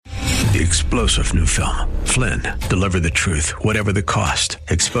the explosive new film, Flynn, Deliver the Truth, Whatever the Cost,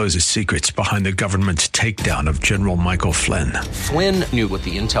 exposes secrets behind the government's takedown of General Michael Flynn. Flynn knew what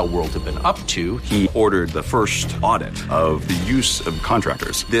the intel world had been up to. He ordered the first audit of the use of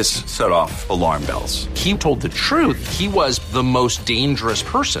contractors. This set off alarm bells. He told the truth. He was the most dangerous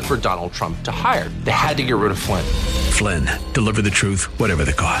person for Donald Trump to hire. They had to get rid of Flynn. Flynn, Deliver the Truth, Whatever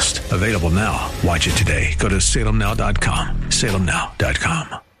the Cost. Available now. Watch it today. Go to salemnow.com.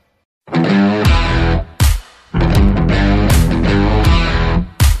 salemnow.com.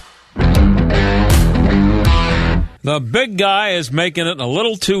 The big guy is making it a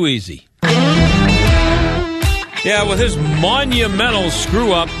little too easy. Yeah, with his monumental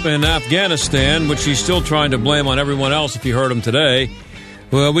screw-up in Afghanistan, which he's still trying to blame on everyone else if you heard him today,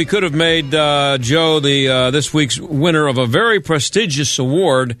 well, we could have made Joe this week's winner of a very prestigious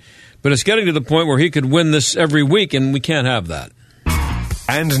award, but it's getting to the point where he could win this every week, and we can't have that.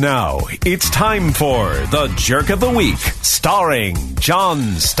 And now, it's time for The Jerk of the Week, starring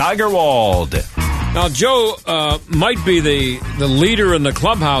John Steigerwald. Now, Joe might be the leader in the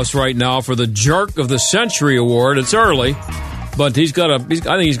clubhouse right now for the Jerk of the Century Award. It's early, but I think he's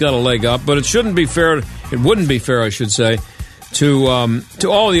got a leg up. But it shouldn't be fair. It wouldn't be fair, I should say, to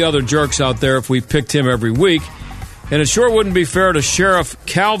all the other jerks out there if we picked him every week. And it sure wouldn't be fair to Sheriff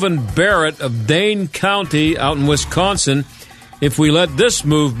Calvin Barrett of Dane County out in Wisconsin if we let this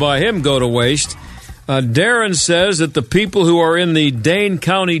move by him go to waste. Darren says that the people who are in the Dane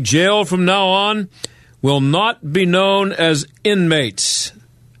County Jail from now on will not be known as inmates.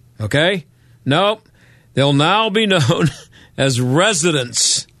 Okay? Nope. They'll now be known as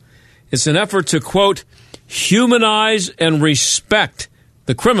residents. It's an effort to, quote, humanize and respect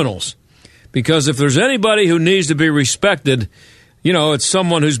the criminals. Because if there's anybody who needs to be respected, you know, it's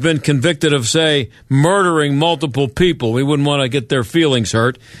someone who's been convicted of, say, murdering multiple people. We wouldn't want to get their feelings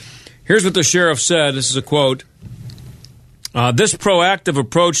hurt. Here's what the sheriff said. This is a quote. This proactive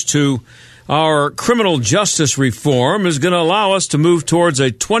approach to our criminal justice reform is going to allow us to move towards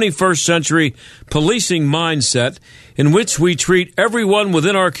a 21st century policing mindset in which we treat everyone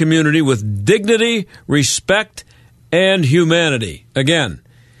within our community with dignity, respect, and humanity. Again,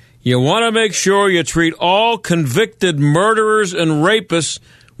 you want to make sure you treat all convicted murderers and rapists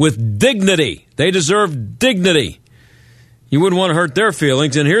with dignity. They deserve dignity. You wouldn't want to hurt their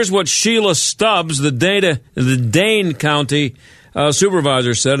feelings. And here's what Sheila Stubbs, the Dane County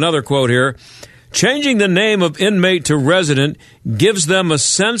supervisor, said. Another quote here. Changing the name of inmate to resident gives them a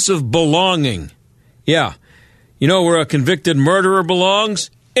sense of belonging. Yeah. You know where a convicted murderer belongs?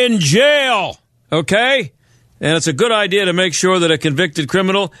 In jail. Okay? And it's a good idea to make sure that a convicted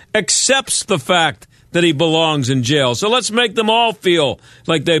criminal accepts the fact that he belongs in jail. So let's make them all feel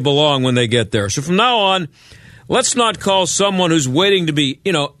like they belong when they get there. So from now on, let's not call someone who's waiting to be,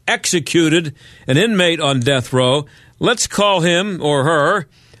 executed an inmate on death row. Let's call him or her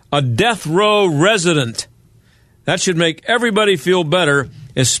a death row resident. That should make everybody feel better,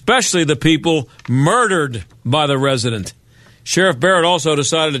 especially the people murdered by the resident. Sheriff Barrett also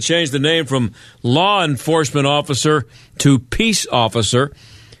decided to change the name from law enforcement officer to peace officer.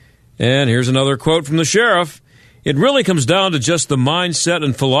 And here's another quote from the sheriff. It really comes down to just the mindset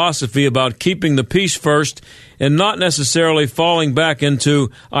and philosophy about keeping the peace first and not necessarily falling back into,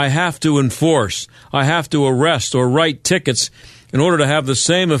 I have to enforce, I have to arrest or write tickets in order to have the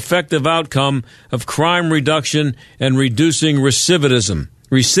same effective outcome of crime reduction and reducing recidivism.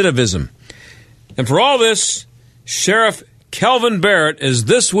 And for all this, Sheriff Calvin Barrett is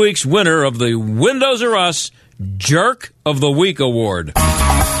this week's winner of the Windows R Us Jerk of the Week Award.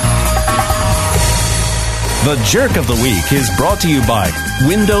 The Jerk of the Week is brought to you by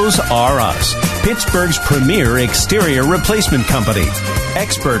Windows R Us, Pittsburgh's premier exterior replacement company.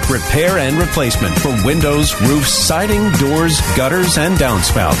 Expert repair and replacement for windows, roofs, siding, doors, gutters, and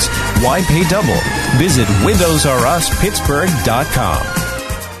downspouts. Why pay double? Visit WindowsRUsPittsburgh.com.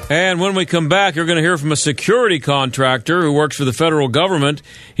 And when we come back, you're going to hear from a security contractor who works for the federal government.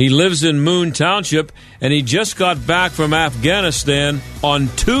 He lives in Moon Township, and he just got back from Afghanistan on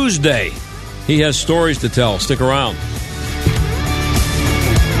Tuesday. He has stories to tell. Stick around.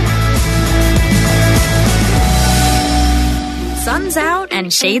 Sun's out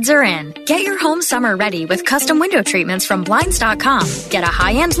and shades are in. Get your home summer ready with custom window treatments from Blinds.com. Get a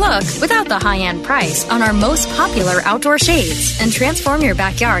high-end look without the high-end price on our most popular outdoor shades. And transform your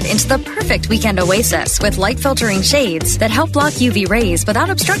backyard into the perfect weekend oasis with light-filtering shades that help block UV rays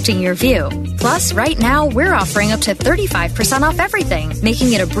without obstructing your view. Plus, right now, we're offering up to 35% off everything,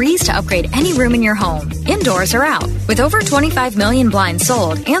 making it a breeze to upgrade any room in your home, indoors or out. With over 25 million blinds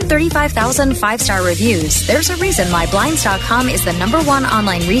sold and 35,000 five-star reviews, there's a reason why Blinds.com is the #1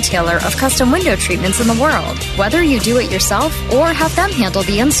 online retailer of custom window treatments in the world. Whether you do it yourself or have them handle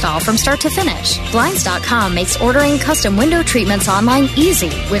the install from start to finish, Blinds.com makes ordering custom window treatments online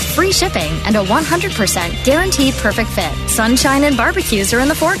easy with free shipping and a 100% guaranteed perfect fit. Sunshine and barbecues are in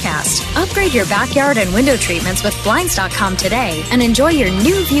the forecast. Upgrade your backyard and window treatments with Blinds.com today and enjoy your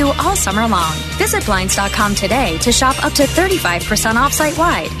new view all summer long. Visit Blinds.com today to shop up to 35% off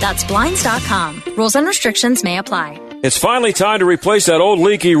site-wide. That's Blinds.com. Rules and restrictions may apply. It's finally time to replace that old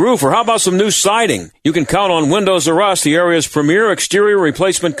leaky roof, or how about some new siding? You can count on Windows R Us, the area's premier exterior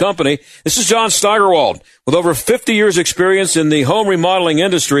replacement company. This is John Steigerwald. With over 50 years experience in the home remodeling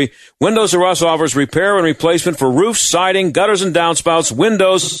industry, Windows R Us offers repair and replacement for roofs, siding, gutters and downspouts,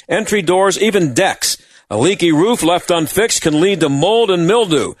 windows, entry doors, even decks. A leaky roof left unfixed can lead to mold and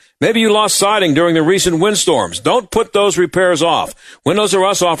mildew. Maybe you lost siding during the recent windstorms. Don't put those repairs off. Windows R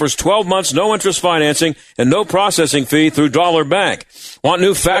Us offers 12 months, no interest financing, and no processing fee through Dollar Bank. Want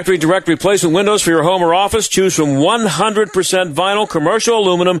new factory direct replacement windows for your home or office? Choose from 100% vinyl, commercial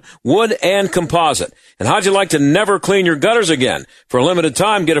aluminum, wood, and composite. And how'd you like to never clean your gutters again? For a limited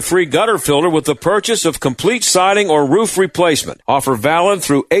time, get a free gutter filter with the purchase of complete siding or roof replacement. Offer valid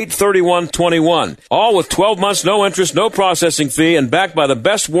through 8/31/21. All with 12 months, no interest, no processing fee, and backed by the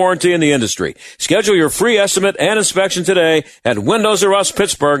best warranty in the industry. Schedule your free estimate and inspection today at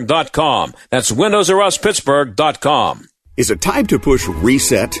WindowsRUsPittsburgh.com. That's WindowsRUsPittsburgh.com. Is it time to push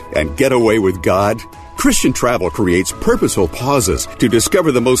reset and get away with God? Christian Travel creates purposeful pauses to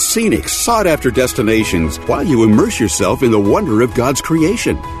discover the most scenic, sought-after destinations while you immerse yourself in the wonder of God's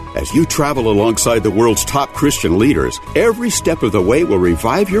creation. As you travel alongside the world's top Christian leaders, every step of the way will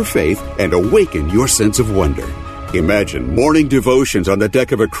revive your faith and awaken your sense of wonder. Imagine morning devotions on the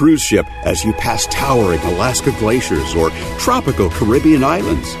deck of a cruise ship as you pass towering Alaska glaciers or tropical Caribbean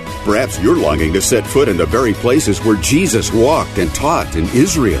islands. Perhaps you're longing to set foot in the very places where Jesus walked and taught in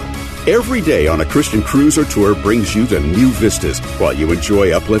Israel. Every day on a Christian cruise or tour brings you to new vistas while you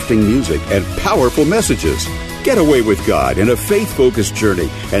enjoy uplifting music and powerful messages. Get away with God in a faith-focused journey,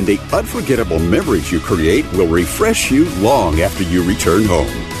 and the unforgettable memories you create will refresh you long after you return home.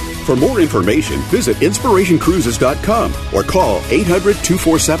 For more information, visit InspirationCruises.com or call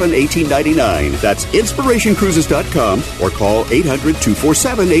 800-247-1899. That's InspirationCruises.com or call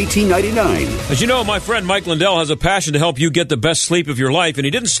 800-247-1899. As you know, my friend Mike Lindell has a passion to help you get the best sleep of your life, and he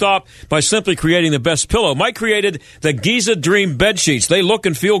didn't stop by simply creating the best pillow. Mike created the Giza Dream bed sheets. They look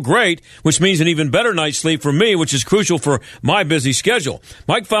and feel great, which means an even better night's sleep for me, which is crucial for my busy schedule.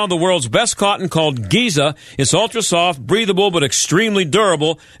 Mike found the world's best cotton called Giza. It's ultra soft, breathable, but extremely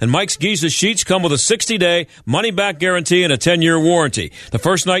durable, and Mike's Giza sheets come with a 60-day money-back guarantee and a 10-year warranty. The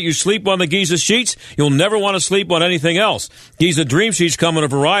first night you sleep on the Giza sheets, you'll never want to sleep on anything else. Giza Dream Sheets come in a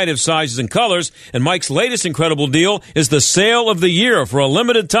variety of sizes and colors, and Mike's latest incredible deal is the sale of the year. For a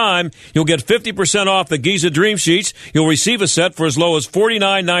limited time, you'll get 50% off the Giza Dream Sheets. You'll receive a set for as low as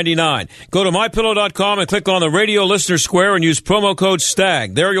 $49.99. Go to MyPillow.com and click on the radio listener square and use promo code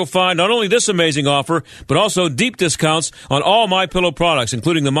STAG. There you'll find not only this amazing offer, but also deep discounts on all MyPillow products,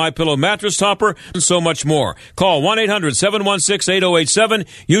 including the MyPillow mattress topper and so much more. Call 1-800-716-8087.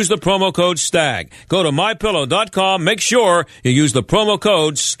 Use the promo code STAG. Go to MyPillow.com. Make sure you use the promo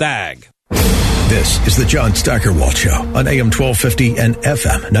code STAG. This is the John Steigerwald Show on AM 1250 and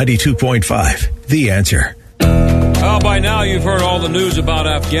FM 92.5. The Answer. Well, by now you've heard all the news about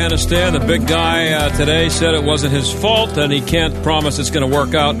Afghanistan. The big guy today said it wasn't his fault, and he can't promise it's going to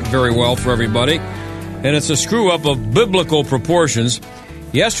work out very well for everybody. And it's a screw-up of biblical proportions.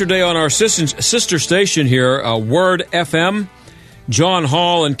 Yesterday on our sister station here, Word FM, John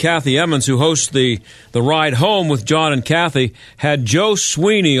Hall and Kathy Emmons, who host the Ride Home with John and Kathy, had Joe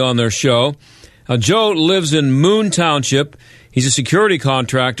Sweeney on their show. Joe lives in Moon Township. He's a security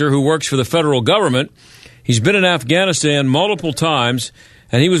contractor who works for the federal government. He's been in Afghanistan multiple times,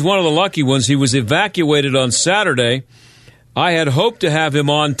 and he was one of the lucky ones. He was evacuated on Saturday. I had hoped to have him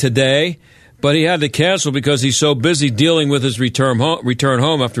on today, but he had to cancel because he's so busy dealing with his return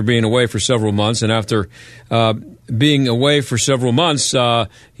home after being away for several months. And after being away for several months,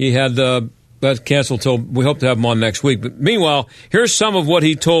 he had that canceled till we hope to have him on next week. But meanwhile, here's some of what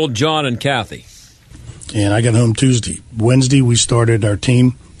he told John and Kathy. And I got home Tuesday. Wednesday, we started our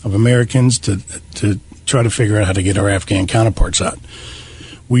team of Americans to try to figure out how to get our Afghan counterparts out.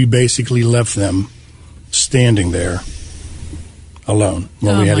 We basically left them standing there alone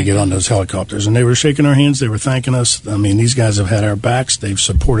when we had to get on those helicopters. And they were shaking our hands. They were thanking us. I mean, these guys have had our backs. They've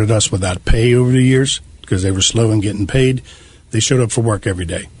supported us without pay over the years because they were slow in getting paid. They showed up for work every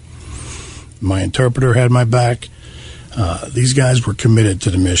day. My interpreter had my back. These guys were committed to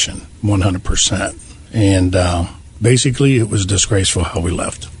the mission 100%. And Basically, it was disgraceful how we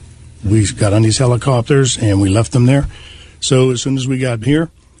left. We got on these helicopters and we left them there. So as soon as we got here,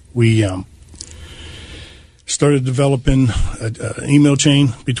 we started developing an email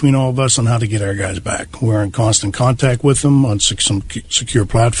chain between all of us on how to get our guys back. We're in constant contact with them on some secure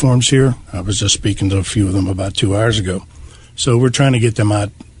platforms here. I was just speaking to a few of them about 2 hours ago. So we're trying to get them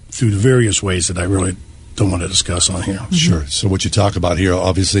out through the various ways that I really don't want to discuss on here. Sure. So what you talk about here,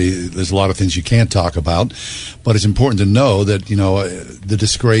 obviously, there's a lot of things you can't talk about, but it's important to know that, the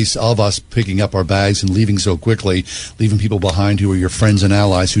disgrace of us picking up our bags and leaving so quickly, leaving people behind who are your friends and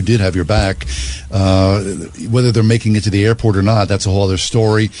allies who did have your back, whether they're making it to the airport or not, that's a whole other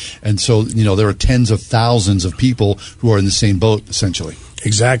story. And so, there are tens of thousands of people who are in the same boat, essentially.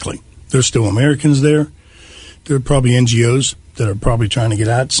 Exactly. There's still Americans there. There are probably NGOs that are probably trying to get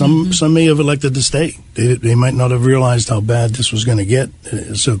out. Some may have elected to stay. They might not have realized how bad this was going to get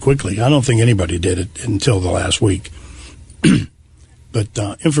so quickly. I don't think anybody did it until the last week. But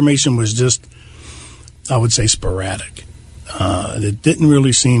information was just, I would say, sporadic. It didn't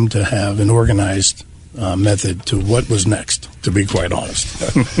really seem to have an organized method to what was next, to be quite honest.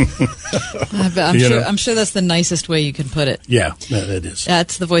 I'm sure that's the nicest way you can put it. Yeah, it is.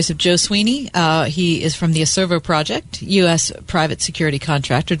 That's the voice of Joe Sweeney. He is from the Acervo Project, U.S. private security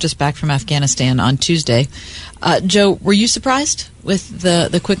contractor, just back from Afghanistan on Tuesday. Joe, were you surprised with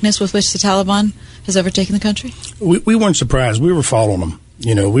the quickness with which the Taliban has overtaken the country? We weren't surprised. We were following them.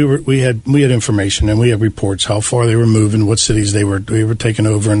 We had information and we had reports how far they were moving, what cities they were taking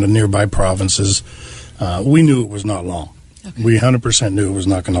over in the nearby provinces. We knew it was not long. Okay. We 100% knew it was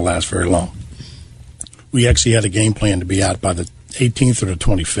not going to last very long. We actually had a game plan to be out by the 18th or the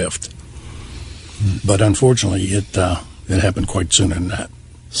 25th. But unfortunately, it happened quite sooner than that.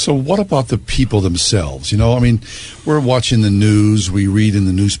 So what about the people themselves? We're watching the news, we read in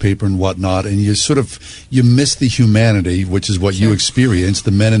the newspaper and whatnot, and you miss the humanity, which is what you experienced,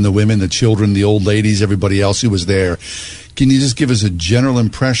 the men and the women, the children, the old ladies, everybody else who was there. Can you just give us a general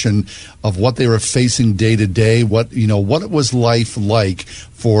impression of what they were facing day to day? What was life like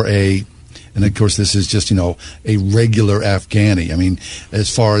for and of course this is just, a regular Afghani. As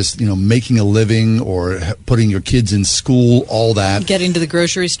far as, making a living or putting your kids in school, all that. Getting to the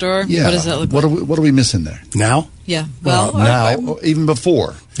grocery store? Yeah. What does that look like? What are we missing there? Now? Yeah. Now, even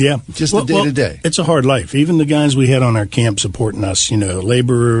before. Yeah. Just the day to day. It's a hard life. Even the guys we had on our camp supporting us,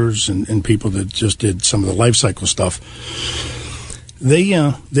 laborers and people that just did some of the life cycle stuff,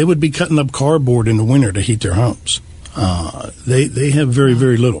 they would be cutting up cardboard in the winter to heat their homes. They have very,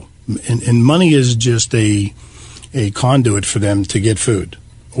 very little. And money is just a conduit for them to get food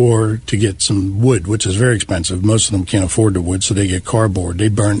or to get some wood, which is very expensive. Most of them can't afford the wood, so they get cardboard. They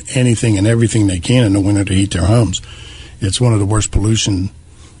burn anything and everything they can in the winter to heat their homes. It's one of the worst pollution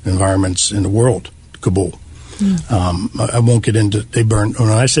environments in the world, Kabul. I won't get into they burn. When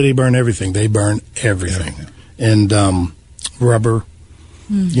I say they burn everything, they burn everything. And rubber,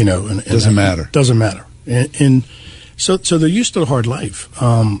 and doesn't matter. Doesn't matter. And so they're used to the hard life.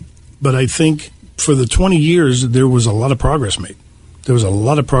 But I think for the 20 years, there was a lot of progress made. There was a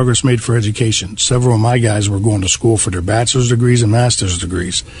lot of progress made for education. Several of my guys were going to school for their bachelor's degrees and master's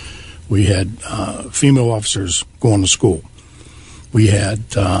degrees. We had female officers going to school. We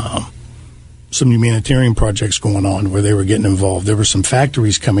had some humanitarian projects going on where they were getting involved. There were some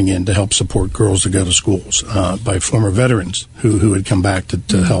factories coming in to help support girls to go to schools by former veterans who had come back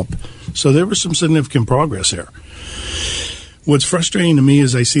to help. So there was some significant progress there. What's frustrating to me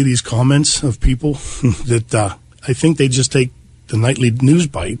is I see these comments of people that I think they just take the nightly news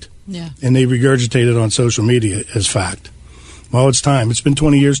bite and they regurgitate it on social media as fact. Well, it's time. It's been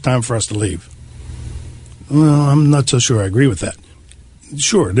 20 years, time for us to leave. Well, I'm not so sure I agree with that.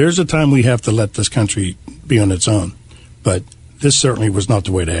 Sure, there's a time we have to let this country be on its own, but this certainly was not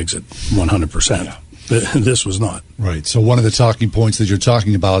the way to exit 100%. Yeah. This was not. Right. So one of the talking points that you're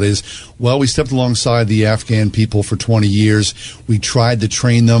talking about is, well, we stepped alongside the Afghan people for 20 years. We tried to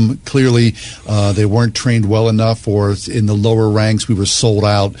train them. Clearly, they weren't trained well enough, or in the lower ranks, we were sold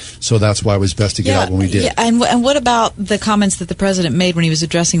out. So that's why it was best to get out when we did. Yeah. And what about the comments that the president made when he was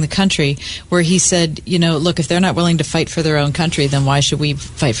addressing the country, where he said, look, if they're not willing to fight for their own country, then why should we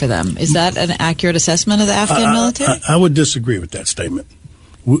fight for them? Is that an accurate assessment of the Afghan military? I would disagree with that statement.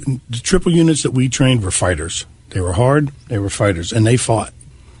 The triple units that we trained were fighters. They were hard, they were fighters, and they fought.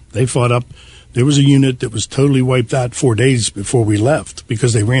 They fought up. There was a unit that was totally wiped out 4 days before we left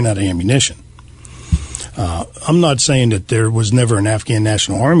because they ran out of ammunition. I'm not saying that there was never an Afghan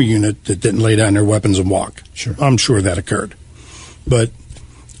National Army unit that didn't lay down their weapons and walk. Sure. I'm sure that occurred. But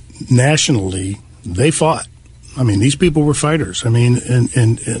nationally, they fought. These people were fighters. And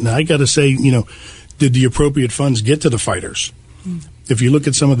I got to say, Did the appropriate funds get to the fighters? If you look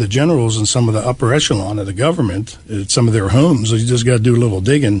at some of the generals and some of the upper echelon of the government, at some of their homes, you just got to do a little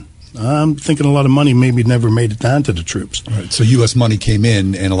digging. I'm thinking a lot of money maybe never made it down to the troops. Right. So U.S. money came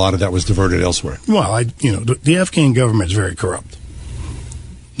in, and a lot of that was diverted elsewhere. Well, the Afghan government is very corrupt,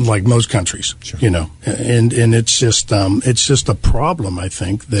 like most countries. Sure. And it's just a problem, I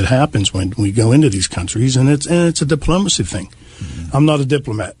think, that happens when we go into these countries, and it's a diplomacy thing. Mm-hmm. I'm not a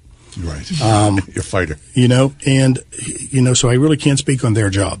diplomat. Right. You're a fighter. So I really can't speak on their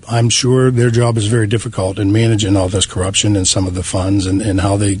job. I'm sure their job is very difficult in managing all this corruption and some of the funds and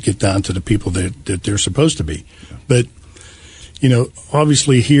how they get down to the people that they're supposed to be. Yeah. But,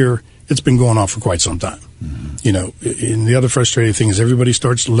 obviously here, it's been going on for quite some time. Mm-hmm. And the other frustrating thing is everybody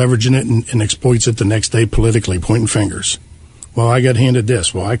starts leveraging it and exploits it the next day politically, pointing fingers. Well, I got handed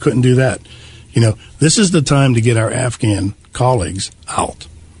this. Well, I couldn't do that. This is the time to get our Afghan colleagues out.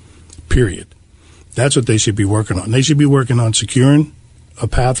 Period. That's what they should be working on. They should be working on securing a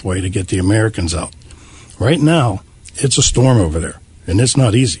pathway to get the Americans out. Right now, it's a storm over there, and it's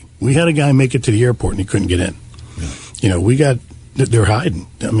not easy. We had a guy make it to the airport, and he couldn't get in. Yeah. They're hiding.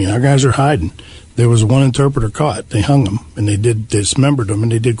 I mean, our guys are hiding. There was one interpreter caught. They hung him, and they dismembered him,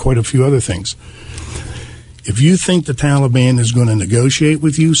 and they did quite a few other things. If you think the Taliban is going to negotiate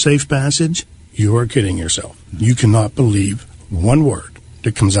with you safe passage, you are kidding yourself. You cannot believe one word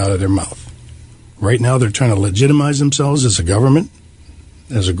that comes out of their mouth. Right now, they're trying to legitimize themselves as a government,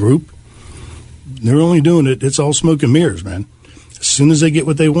 as a group. They're only doing it. It's all smoke and mirrors, man. As soon as they get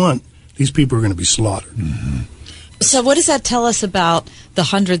what they want, these people are going to be slaughtered. Mm-hmm. So what does that tell us about the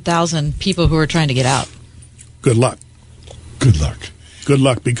 100,000 people who are trying to get out? Good luck. Good luck. Good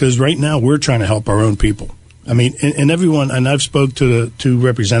luck, because right now we're trying to help our own people. I mean, and everyone, and I've spoke to the two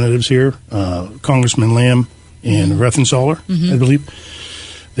representatives here, Congressman Lamb and Rethensoller, I believe.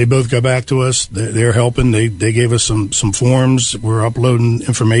 They both got back to us. They're helping. They gave us some forms. We're uploading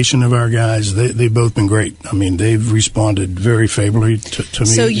information of our guys. They've both been great. I mean, they've responded very favorably to me.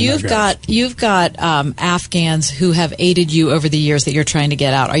 So you've got Afghans who have aided you over the years that you're trying to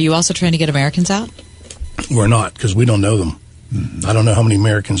get out. Are you also trying to get Americans out? We're not, because we don't know them. Mm-hmm. I don't know how many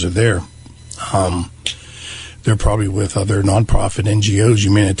Americans are there. They're probably with other nonprofit NGOs,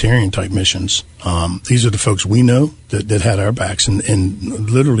 humanitarian type missions. These are the folks we know that had our backs, and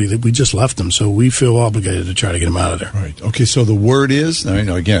literally we just left them. So we feel obligated to try to get them out of there. Right. Okay. So the word is,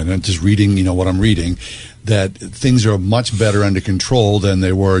 again, I'm just reading, what I'm reading, that things are much better under control than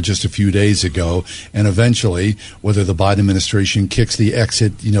they were just a few days ago. And eventually, whether the Biden administration kicks the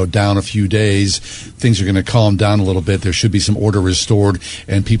exit, down a few days, things are going to calm down a little bit. There should be some order restored,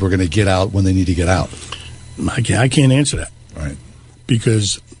 and people are going to get out when they need to get out. I can't answer that. Right.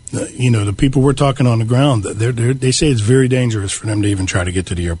 Because, the people we're talking on the ground, they say it's very dangerous for them to even try to get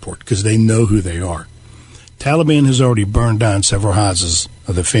to the airport because they know who they are. Taliban has already burned down several houses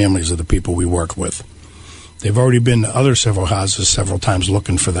of the families of the people we work with. They've already been to other several houses several times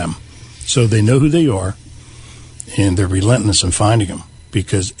looking for them. So they know who they are, and they're relentless in finding them,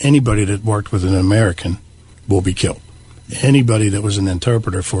 because anybody that worked with an American will be killed. Anybody that was an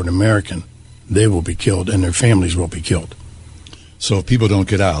interpreter for an American, they will be killed, and their families will be killed. So if people don't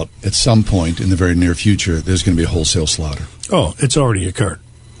get out, at some point in the very near future, there's going to be a wholesale slaughter. Oh, it's already occurred.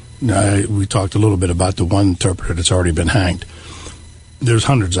 We talked a little bit about the one interpreter that's already been hanged. There's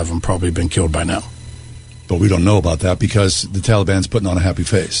hundreds of them probably been killed by now. But we don't know about that because the Taliban's putting on a happy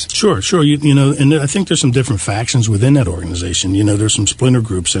face. Sure. And I think there's some different factions within that organization. There's some splinter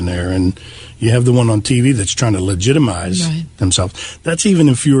groups in there, and you have the one on TV that's trying to legitimize themselves. That's even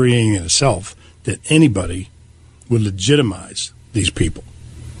infuriating in itself, that anybody would legitimize these people.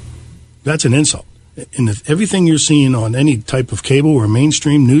 That's an insult. And if everything you're seeing on any type of cable or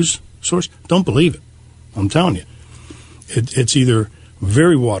mainstream news source, don't believe it. I'm telling you. It's either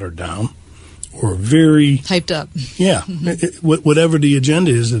very watered down or very hyped up. Yeah, whatever the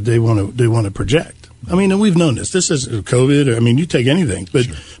agenda is that they want to project. I mean, and we've known this. This is COVID. I mean, you take anything,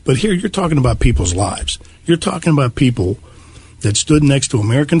 but here you're talking about people's lives. You're talking about people that stood next to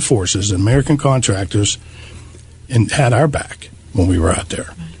American forces and American contractors and had our back when we were out there.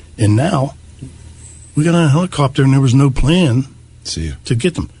 Right. And now we got on a helicopter and there was no plan to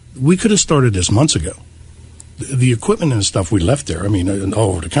get them. We could have started this months ago. The equipment and stuff we left there, I mean,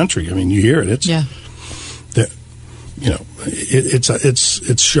 all over the country. I mean, you hear it.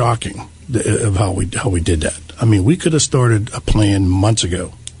 It's shocking of how we did that. I mean, we could have started a plan months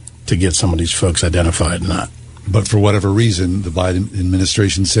ago to get some of these folks identified and not. But for whatever reason, the Biden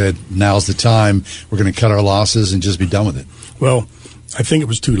administration said, now's the time. We're going to cut our losses and just be done with it. Well, I think it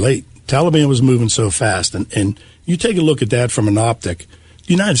was too late. Taliban was moving so fast. And you take a look at that from an optic.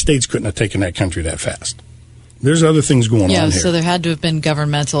 the United States couldn't have taken that country that fast. There's other things going on here. Yeah, so there had to have been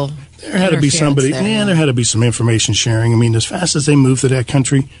governmental. There had to be somebody. There had to be some information sharing. I mean, as fast as they moved to that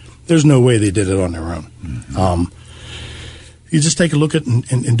country, there's no way they did it on their own. Mm-hmm. You just take a look at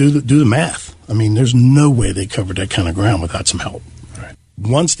and do the math. I mean, there's no way they covered that kind of ground without some help. Right.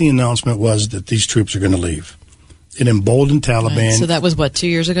 Once the announcement was that these troops are going to leave, it emboldened Taliban. Right. So that was, 2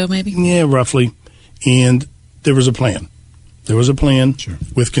 years ago maybe? Yeah, roughly. And there was a plan. There was a plan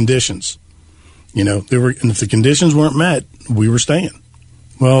with conditions. And if the conditions weren't met, we were staying.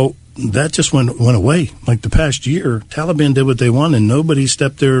 Well, that just went away. Like the past year, Taliban did what they wanted, and nobody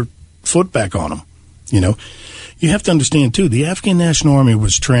stepped their foot back on them. You have to understand, too, the Afghan National Army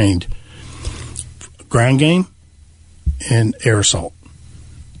was trained ground game and air assault,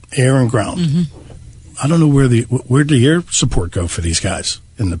 air and ground. Mm-hmm. I don't know where the air support go for these guys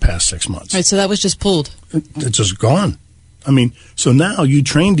in the past 6 months. Right, so that was just pulled. It's just gone. I mean, so now you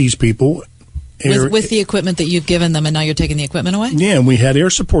train these people. With the equipment that you've given them, and now you're taking the equipment away? Yeah, and we had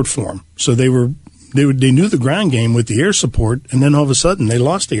air support for them. So they knew the ground game with the air support, and then all of a sudden they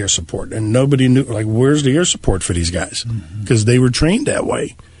lost the air support, and nobody knew, like, where's the air support for these guys? Because they were trained that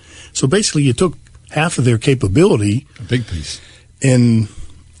way. So basically you took half of their capability. A big piece. And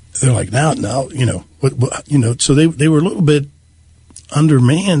they're like, now, so they were a little bit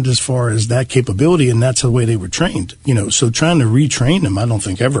undermanned as far as that capability, and that's the way they were trained. So trying to retrain them, I don't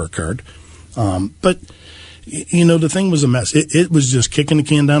think ever occurred. But the thing was a mess. It was just kicking the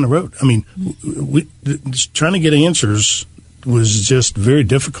can down the road. I mean, trying to get answers was just very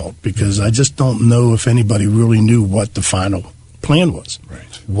difficult because I just don't know if anybody really knew what the final plan was.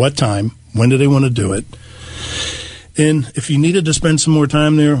 Right. What time? When do they want to do it? And if you needed to spend some more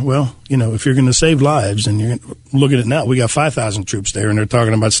time there, well, if you're going to save lives, and you're look at it now, we got 5,000 troops there, and they're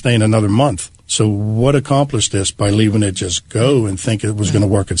talking about staying another month. So what accomplished this by leaving it just go and think it was going to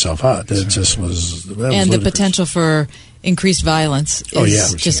work itself out? It just was. And the potential for increased violence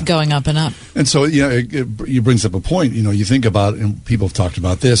is just going up and up. And so, it brings up a point. You think about, and people have talked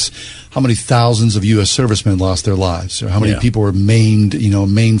about this, how many thousands of U.S. servicemen lost their lives, or how many people were maimed,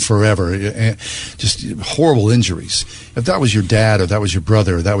 maimed forever, just horrible injuries. If that was your dad, or that was your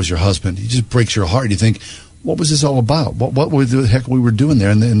brother, or that was your husband, it just breaks your heart. You think, what was this all about? What the heck we were doing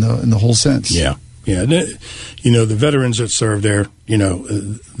there in the whole sense? Yeah. The veterans that served there,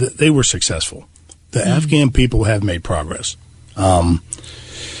 they were successful. The Afghan people have made progress. I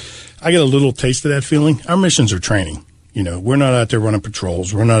get a little taste of that feeling. Our missions are training. We're not out there running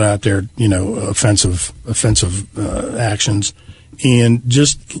patrols. We're not out there, offensive actions. And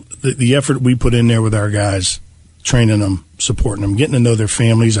just the effort we put in there with our guys, training them, supporting them, getting to know their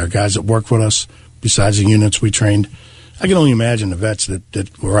families, our guys that work with us, besides the units we trained. I can only imagine the vets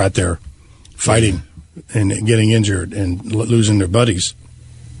that were out there fighting and getting injured and losing their buddies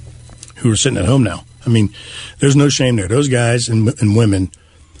who are sitting at home now. I mean, there's no shame there. Those guys and women,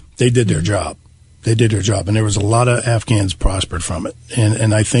 they did their job. They did their job, and there was a lot of Afghans prospered from it.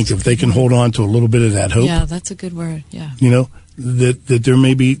 And I think if they can hold on to a little bit of that hope. Yeah, that's a good word, yeah. That there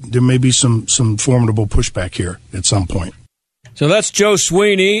may be some formidable pushback here at some point. So that's Joe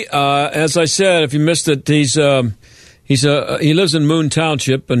Sweeney. As I said, if you missed it, he lives in Moon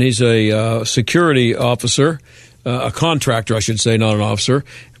Township, and he's a security officer, a contractor, I should say, not an officer.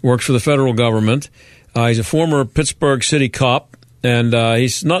 Works for the federal government. He's a former Pittsburgh city cop, and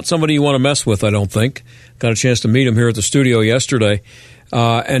he's not somebody you want to mess with, I don't think. Got a chance to meet him here at the studio yesterday.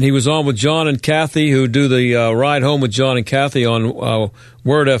 And he was on with John and Kathy, who do the Ride Home with John and Kathy on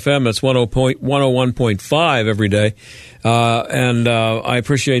Word FM. That's 101.5 every day. And I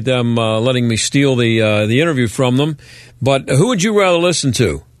appreciate them letting me steal the interview from them. But who would you rather listen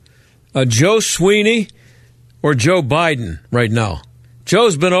to? Joe Sweeney or Joe Biden right now?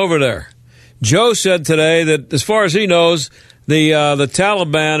 Joe's been over there. Joe said today that, as far as he knows, the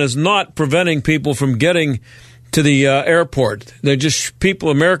Taliban is not preventing people from getting to the airport. They're just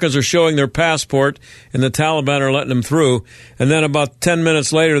Americans are showing their passport, and the Taliban are letting them through. And then about 10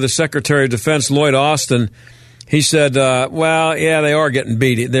 minutes later, the Secretary of Defense, Lloyd Austin, he said, they are getting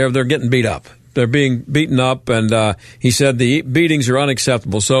beat. They're getting beat up. They're being beaten up, and he said the beatings are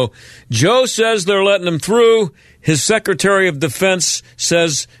unacceptable. So Joe says they're letting them through. His Secretary of Defense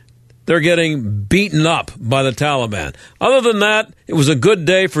says they're getting beaten up by the Taliban. Other than that, it was a good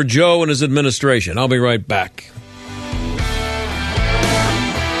day for Joe and his administration. I'll be right back.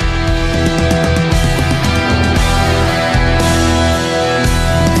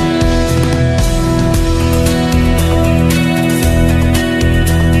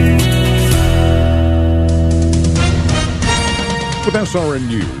 With SRN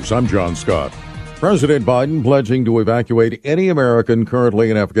News, I'm John Scott. President Biden pledging to evacuate any American currently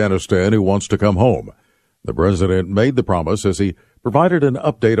in Afghanistan who wants to come home. The president made the promise as he provided an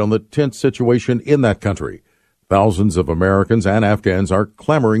update on the tense situation in that country. Thousands of Americans and Afghans are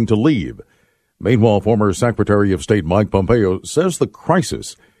clamoring to leave. Meanwhile, former Secretary of State Mike Pompeo says the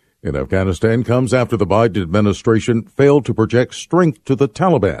crisis in Afghanistan comes after the Biden administration failed to project strength to the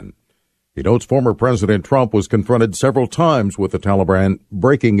Taliban. He notes former President Trump was confronted several times with the Taliban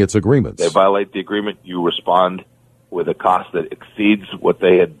breaking its agreements. They violate the agreement. You respond with a cost that exceeds what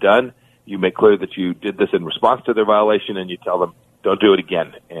they had done. You make clear that you did this in response to their violation, and you tell them, don't do it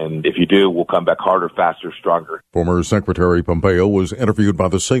again. And if you do, we'll come back harder, faster, stronger. Former Secretary Pompeo was interviewed by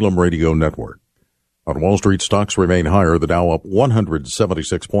the Salem Radio Network. On Wall Street, stocks remain higher. The Dow up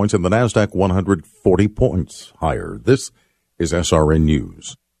 176 points and the NASDAQ 140 points higher. This is SRN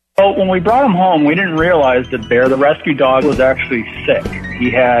News. Well, when we brought him home, we didn't realize that Bear, the rescue dog, was actually sick. He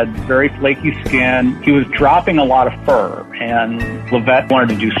had very flaky skin. He was dropping a lot of fur, and the vet wanted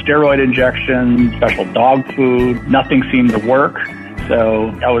to do steroid injections, special dog food. Nothing seemed to work,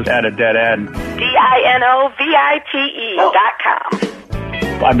 so I was at a dead end. DINOVITE.com.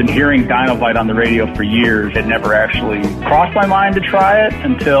 I've been hearing Dinovite on the radio for years. It never actually crossed my mind to try it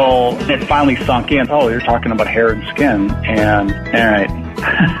until it finally sunk in. Oh, you're talking about hair and skin. And, all right,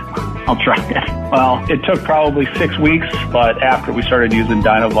 I'll try it. Well, it took probably 6 weeks, but after we started using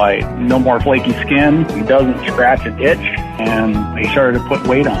Dinovite, no more flaky skin. He doesn't scratch and itch, and he started to put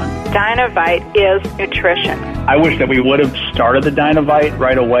weight on. Dinovite is nutrition. I wish that we would have started the Dinovite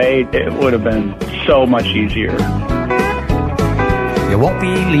right away. It would have been so much easier. You won't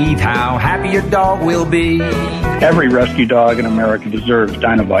believe how happy your dog will be. Every rescue dog in America deserves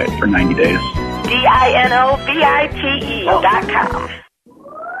Dinovite for 90 days. DINOVITE.com.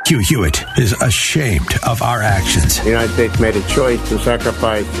 Hugh Hewitt is ashamed of our actions. The United States made a choice to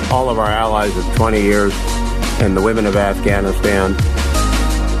sacrifice all of our allies of 20 years and the women of Afghanistan.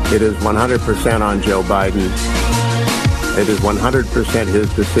 It is 100% on Joe Biden. It is 100% his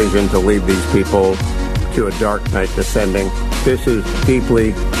decision to leave these people to a dark night descending. This is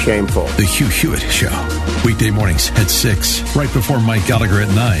deeply shameful. The Hugh Hewitt Show. Weekday mornings at 6, right before Mike Gallagher at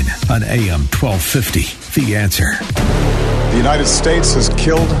 9 on AM 1250. The Answer. The United States has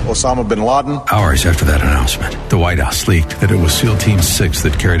killed Osama bin Laden. Hours after that announcement, the White House leaked that it was SEAL Team 6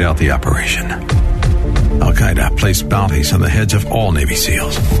 that carried out the operation. Al-Qaeda placed bounties on the heads of all Navy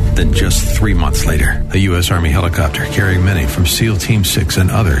SEALs. Then just 3 months later, a U.S. Army helicopter carrying many from SEAL Team 6 and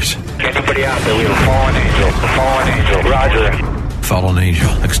others. Anybody out there? We have a fallen angel. A fallen angel. Roger. Fallen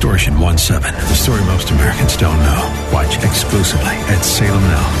Angel, Extortion 1-7. The story most Americans don't know. Watch exclusively at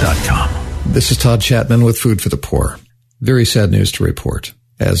salemnow.com. This is Todd Chapman with Food for the Poor. Very sad news to report,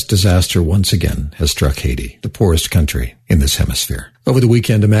 as disaster once again has struck Haiti, the poorest country in this hemisphere. Over the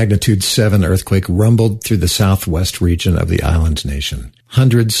weekend, a magnitude 7 earthquake rumbled through the southwest region of the island nation.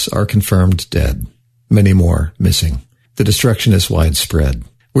 Hundreds are confirmed dead, many more missing. The destruction is widespread.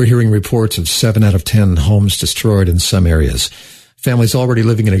 We're hearing reports of 7 out of 10 homes destroyed in some areas. Families already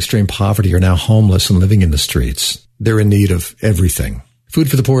living in extreme poverty are now homeless and living in the streets. They're in need of everything. Food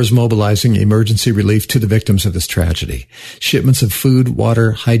for the Poor is mobilizing emergency relief to the victims of this tragedy. Shipments of food,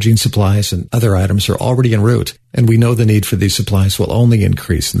 water, hygiene supplies, and other items are already en route, and we know the need for these supplies will only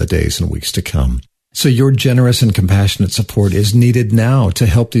increase in the days and weeks to come. So your generous and compassionate support is needed now to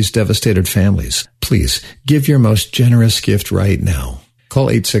help these devastated families. Please give your most generous gift right now. Call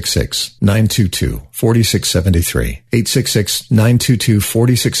 866-922-4673,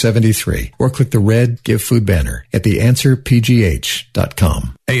 866-922-4673, or click the red Give Food banner at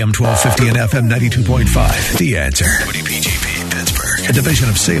theanswerpgh.com. AM 1250 and FM 92.5. The Answer. WPGP Pittsburgh, a division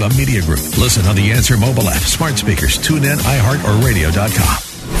of Salem Media Group. Listen on the Answer mobile app, smart speakers, TuneIn, iHeart, or radio.com.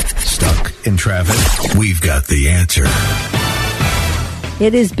 Stuck in traffic? We've got the answer.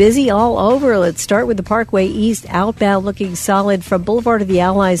 It is busy all over. Let's start with the Parkway East outbound looking solid from Boulevard of the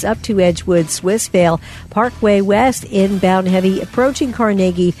Allies up to Edgewood, Swissvale. Parkway West inbound heavy approaching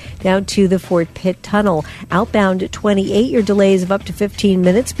Carnegie down to the Fort Pitt Tunnel. Outbound 28, your delays of up to 15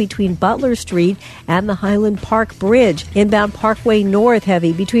 minutes between Butler Street and the Highland Park Bridge. Inbound Parkway North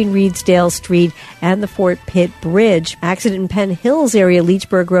heavy between Reedsdale Street and the Fort Pitt Bridge. Accident in Penn Hills area,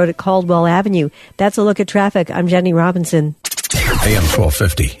 Leechburg Road at Caldwell Avenue. That's a look at traffic. I'm Jenny Robinson. AM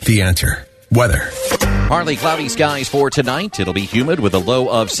 1250, The Answer. Weather. Partly cloudy skies for tonight. It'll be humid with a low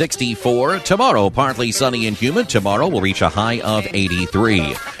of 64. Tomorrow, partly sunny and humid. Tomorrow will reach a high of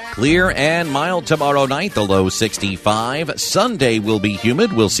 83. Clear and mild tomorrow night, the low 65. Sunday will be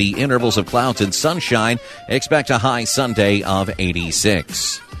humid. We'll see intervals of clouds and sunshine. Expect a high Sunday of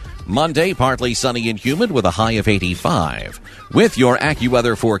 86. Monday, partly sunny and humid with a high of 85. With your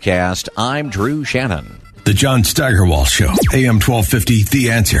AccuWeather forecast, I'm Drew Shannon. The John Steigerwald Show, AM 1250,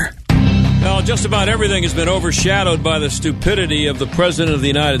 The Answer. Well, just about everything has been overshadowed by the stupidity of the President of the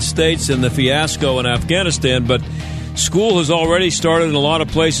United States and the fiasco in Afghanistan, but school has already started in a lot of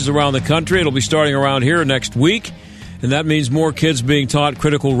places around the country. It'll be starting around here next week, and that means more kids being taught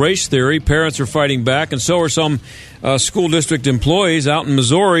critical race theory. Parents are fighting back, and so are some school district employees out in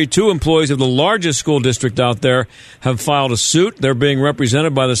Missouri. 2 employees of the largest school district out there have filed a suit. They're being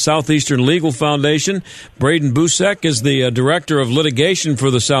represented by the Southeastern Legal Foundation. Braden Busek is the director of litigation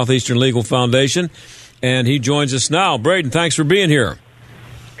for the Southeastern Legal Foundation, and he joins us now. Braden, thanks for being here.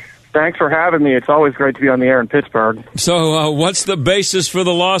 Thanks for having me. It's always great to be on the air in Pittsburgh. So what's the basis for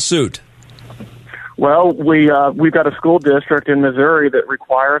the lawsuit? Well, we've got a school district in Missouri that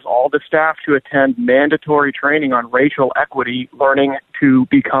requires all the staff to attend mandatory training on racial equity, learning to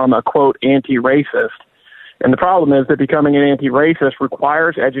become a, quote, anti-racist. And the problem is that becoming an anti-racist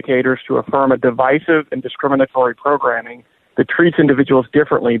requires educators to affirm a divisive and discriminatory programming that treats individuals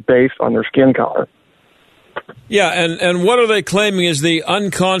differently based on their skin color. Yeah, and what are they claiming is the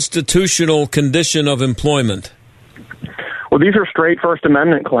unconstitutional condition of employment? Well, these are straight First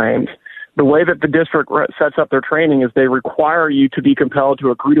Amendment claims. The way that the district sets up their training is they require you to be compelled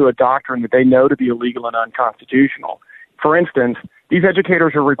to agree to a doctrine that they know to be illegal and unconstitutional. For instance, these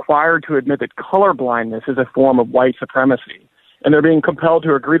educators are required to admit that colorblindness is a form of white supremacy, and they're being compelled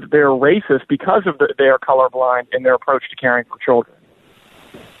to agree that they are racist because of they are colorblind in their approach to caring for children.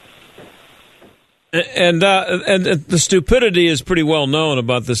 And the stupidity is pretty well known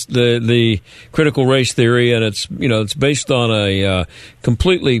about this, the critical race theory, and it's based on a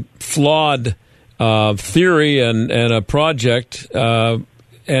completely flawed theory and a project,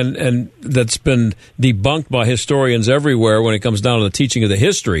 and that's been debunked by historians everywhere when it comes down to the teaching of the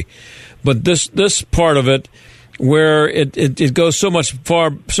history. But this part of it, where it goes so much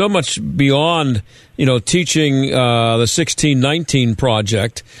beyond teaching the 1619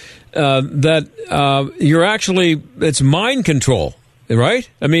 project. That you're actually, it's mind control, right?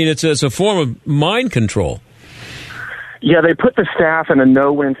 I mean, it's a form of mind control. Yeah, they put the staff in a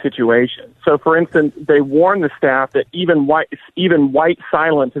no-win situation. So, for instance, they warn the staff that even white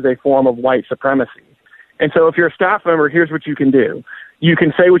silence is a form of white supremacy. And so if you're a staff member, here's what you can do. You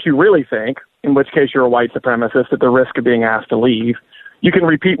can say what you really think, in which case you're a white supremacist at the risk of being asked to leave. You can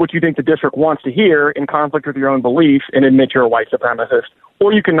repeat what you think the district wants to hear in conflict with your own beliefs and admit you're a white supremacist.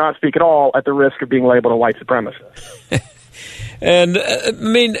 Or you can not speak at all at the risk of being labeled a white supremacist. And,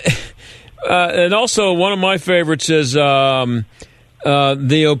 and also one of my favorites is what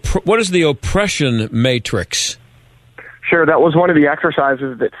is the oppression matrix? Sure, that was one of the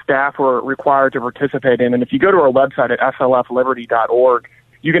exercises that staff were required to participate in. And if you go to our website at slfliberty.org,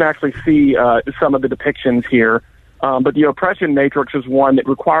 you can actually see some of the depictions here. But the oppression matrix is one that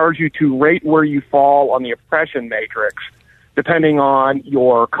requires you to rate where you fall on the oppression matrix, depending on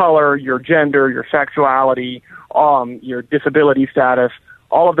your color, your gender, your sexuality, your disability status.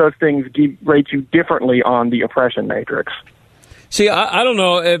 All of those things rate you differently on the oppression matrix. See, I don't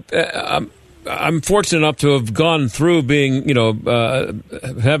know. I'm fortunate enough to have gone through being,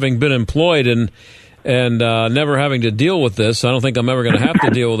 having been employed and never having to deal with this. I don't think I'm ever going to have to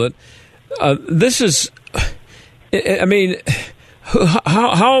deal with it. This is... I mean,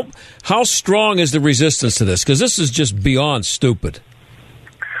 how strong is the resistance to this? Because this is just beyond stupid.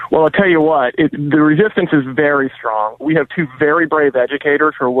 Well, I'll tell you what, the resistance is very strong. We have 2 very brave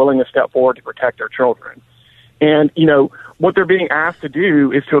educators who are willing to step forward to protect their children. And, what they're being asked to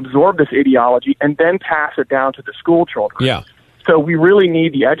do is to absorb this ideology and then pass it down to the school children. Yeah. So we really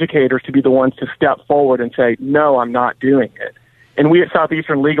need the educators to be the ones to step forward and say, no, I'm not doing it. And we at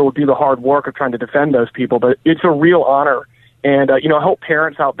Southeastern Legal do the hard work of trying to defend those people, but it's a real honor. And, I hope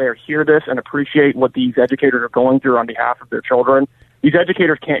parents out there hear this and appreciate what these educators are going through on behalf of their children. These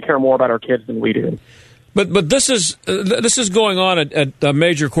educators can't care more about our kids than we do. But this is going on at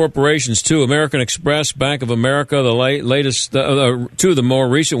major corporations, too. American Express, Bank of America, the latest, 2 of the more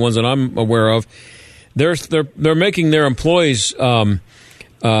recent ones that I'm aware of. They're making their employees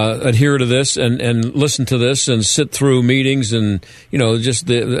adhere to this and listen to this and sit through meetings and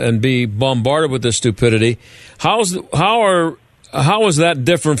and be bombarded with this stupidity. How is that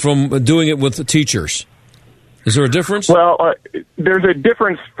different from doing it with the teachers? Is there a difference? Well, there's a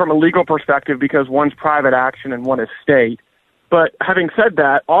difference from a legal perspective because one's private action and one is state. But having said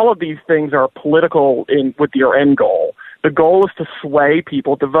that, all of these things are political with your end goal. The goal is to sway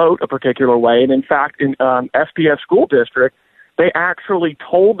people to vote a particular way. And in fact, in SPS school district, they actually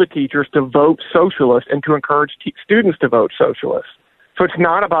told the teachers to vote socialist and to encourage students to vote socialist. So it's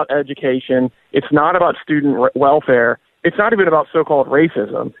not about education. It's not about student welfare. It's not even about so-called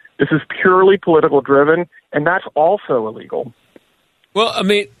racism. This is purely political driven, and that's also illegal. Well, I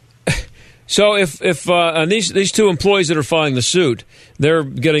mean, so if these two employees that are filing the suit, they're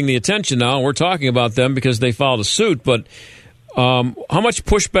getting the attention now, and we're talking about them because they filed a suit, but how much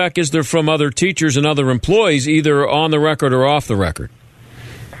pushback is there from other teachers and other employees, either on the record or off the record?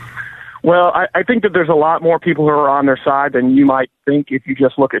 Well, I think that there's a lot more people who are on their side than you might think if you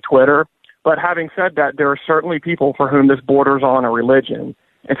just look at Twitter. But having said that, there are certainly people for whom this borders on a religion.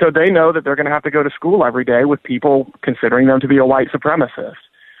 And so they know that they're going to have to go to school every day with people considering them to be a white supremacist.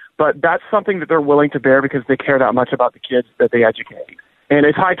 But that's something that they're willing to bear because they care that much about the kids that they educate. And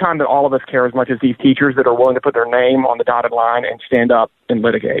it's high time that all of us care as much as these teachers that are willing to put their name on the dotted line and stand up and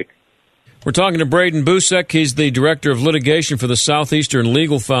litigate. We're talking to Braden Busek. He's the director of litigation for the Southeastern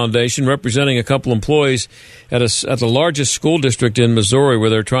Legal Foundation, representing a couple employees at the largest school district in Missouri, where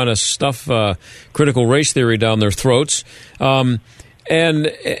they're trying to stuff critical race theory down their throats. And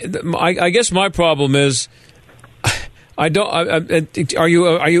I guess my problem is, are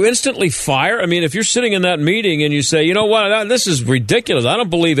you instantly fired? I mean, if you're sitting in that meeting and you say, you know what, this is ridiculous, I don't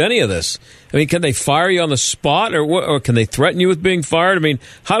believe any of this. I mean, can they fire you on the spot, or can they threaten you with being fired? I mean,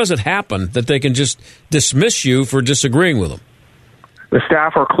 how does it happen that they can just dismiss you for disagreeing with them? The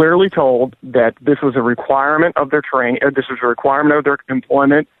staff are clearly told that this was a requirement of their training, this was a requirement of their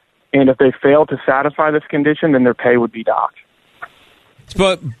employment, and if they fail to satisfy this condition, then their pay would be docked.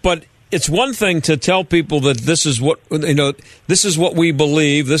 But it's one thing to tell people that this is what this is what we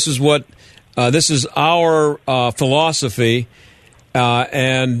believe, this is what this is our philosophy,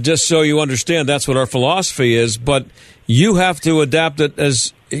 and just so you understand, that's what our philosophy is. But you have to adapt it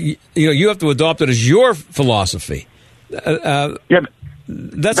as you have to adopt it as your philosophy. That's a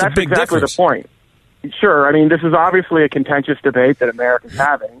big exactly difference. The point. Sure, I mean, this is obviously a contentious debate that America's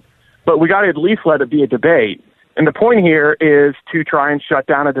having, but we got to at least let it be a debate. And the point here is to try and shut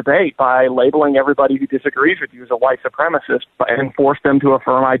down a debate by labeling everybody who disagrees with you as a white supremacist and force them to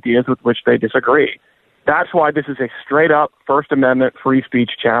affirm ideas with which they disagree. That's why this is a straight-up First Amendment free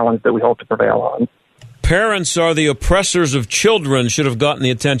speech challenge that we hope to prevail on. Parents are the oppressors of children should have gotten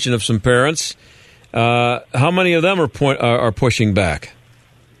the attention of some parents. How many of them are pushing back?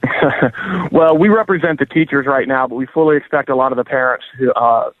 Well, we represent the teachers right now, but we fully expect a lot of the parents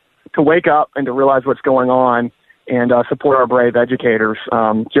to wake up and to realize what's going on and support our brave educators,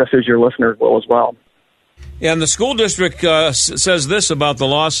 just as your listeners will as well. Yeah, and the school district says this about the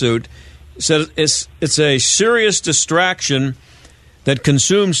lawsuit. It says it's a serious distraction that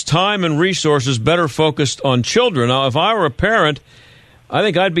consumes time and resources better focused on children. Now, if I were a parent, I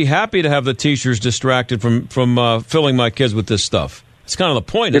think I'd be happy to have the teachers distracted from filling my kids with this stuff. It's kind of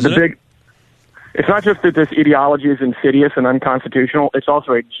the point, isn't it? It's not just that this ideology is insidious and unconstitutional. It's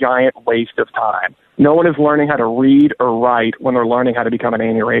also a giant waste of time. No one is learning how to read or write when they're learning how to become an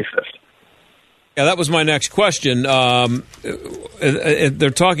anti-racist. Yeah, that was my next question. They're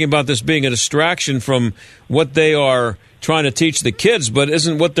talking about this being a distraction from what they are trying to teach the kids, but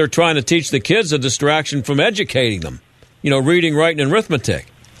isn't what they're trying to teach the kids a distraction from educating them? Reading, writing, and arithmetic.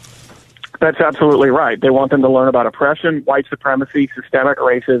 That's absolutely right. They want them to learn about oppression, white supremacy, systemic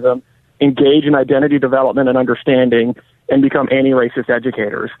racism, engage in identity development and understanding, and become anti-racist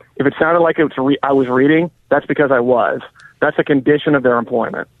educators. If it sounded like I was reading, that's because I was. That's a condition of their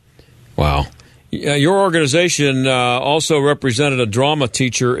employment. Wow. Your organization also represented a drama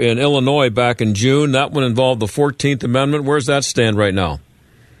teacher in Illinois back in June. That one involved the 14th Amendment. Where's that stand right now?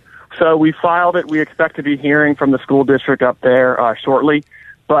 So we filed it. We expect to be hearing from the school district up there shortly.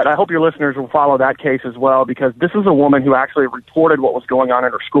 But I hope your listeners will follow that case as well, because this is a woman who actually reported what was going on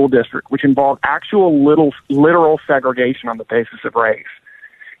in her school district, which involved actual literal segregation on the basis of race.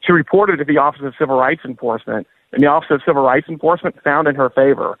 She reported to the Office of Civil Rights Enforcement, and the Office of Civil Rights Enforcement found in her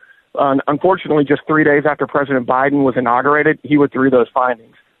favor. Unfortunately, just 3 days after President Biden was inaugurated, he withdrew those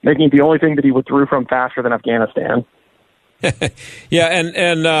findings, making it the only thing that he withdrew from faster than Afghanistan. Yeah,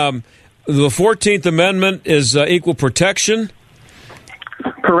 and the 14th Amendment is equal protection.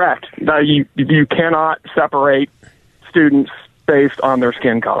 Correct. You cannot separate students based on their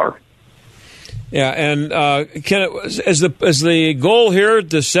skin color. Yeah, and is the goal here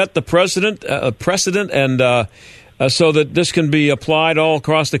to set the precedent and so that this can be applied all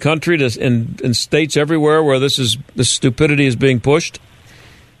across the country in states everywhere where this stupidity is being pushed?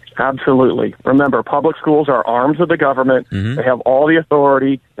 Absolutely. Remember, public schools are arms of the government. Mm-hmm. They have all the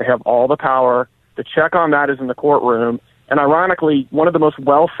authority. They have all the power. The check on that is in the courtroom. And ironically, one of the most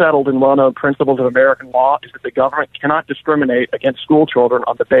well-settled and well-known principles of American law is that the government cannot discriminate against school children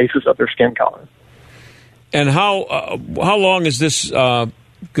on the basis of their skin color. And how long is this going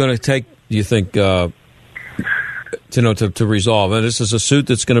to take, do you think, to resolve? And this is a suit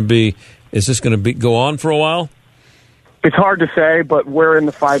that's going to be, is this going to go on for a while? It's hard to say, but we're in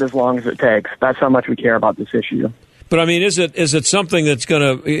the fight as long as it takes. That's how much we care about this issue. But, I mean, is it something that's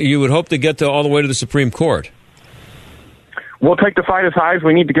going to, you would hope to get all the way to the Supreme Court? We'll take the fight as high as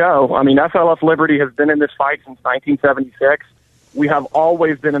we need to go. I mean, SLF Liberty has been in this fight since 1976. We have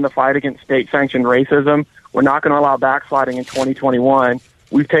always been in the fight against state-sanctioned racism. We're not going to allow backsliding in 2021.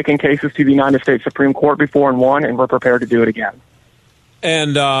 We've taken cases to the United States Supreme Court before and won, and we're prepared to do it again.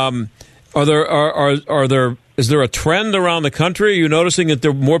 And is there a trend around the country? Are you noticing that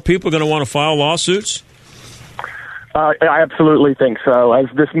there are more people going to want to file lawsuits? I absolutely think so. As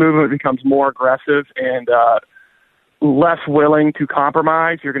this movement becomes more aggressive and less willing to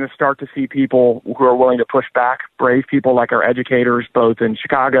compromise, you're going to start to see people who are willing to push back, brave people like our educators, both in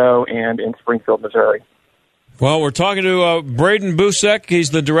Chicago and in Springfield, Missouri. Well, we're talking to Braden Busek. He's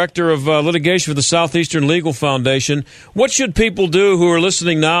the director of litigation for the Southeastern Legal Foundation. What should people do who are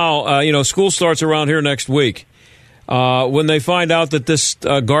listening now? School starts around here next week. When they find out that this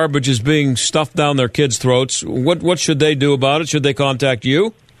garbage is being stuffed down their kids' throats, what should they do about it? Should they contact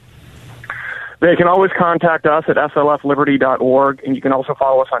you? They can always contact us at slfliberty.org, and you can also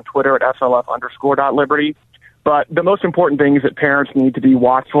follow us on Twitter at slf_liberty. But the most important thing is that parents need to be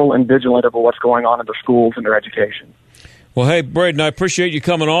watchful and vigilant over what's going on in their schools and their education. Well, hey, Braden, I appreciate you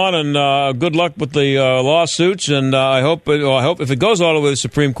coming on, and good luck with the lawsuits. And I hope if it goes all the way to the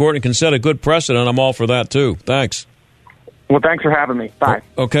Supreme Court and can set a good precedent, I'm all for that, too. Thanks. Well, thanks for having me. Bye.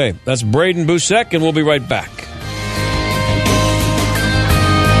 Okay, that's Braden Busek, and we'll be right back.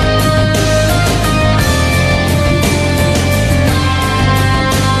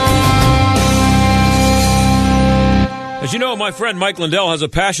 As you know, my friend Mike Lindell has a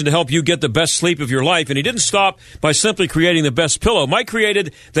passion to help you get the best sleep of your life, and he didn't stop by simply creating the best pillow. Mike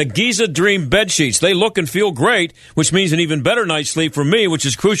created the Giza Dream bed sheets. They look and feel great, which means an even better night's sleep for me, which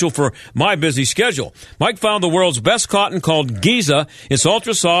is crucial for my busy schedule. Mike found the world's best cotton called Giza. It's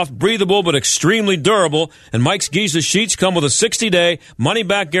ultra soft, breathable, but extremely durable, and Mike's Giza sheets come with a 60-day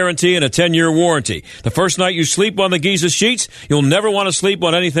money-back guarantee and a 10-year warranty. The first night you sleep on the Giza sheets, you'll never want to sleep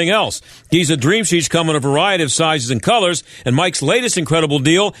on anything else. Giza Dream sheets come in a variety of sizes and colors, and Mike's latest incredible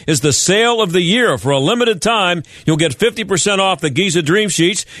deal is the sale of the year. For a limited time, you'll get 50% off the Giza Dream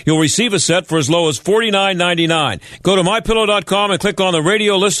Sheets. You'll receive a set for as low as $49.99. Go to MyPillow.com and click on the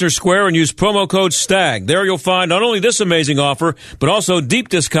radio listener square and use promo code STAG. There you'll find not only this amazing offer, but also deep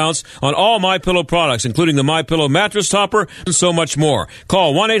discounts on all MyPillow products, including the MyPillow mattress topper and so much more.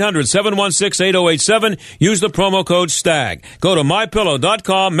 Call 1-800-716-8087. Use the promo code STAG. Go to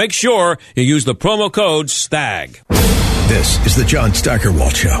MyPillow.com. Make sure you use the promo code STAG. This is the John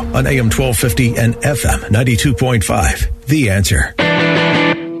Steigerwald Show on AM 1250 and FM 92.5. The Answer.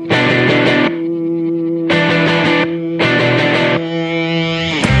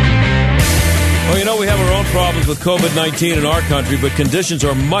 Well, we have our own problems with COVID-19 in our country, but conditions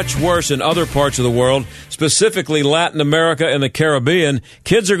are much worse in other parts of the world, specifically Latin America and the Caribbean.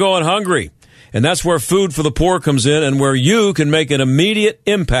 Kids are going hungry. And that's where Food for the Poor comes in and where you can make an immediate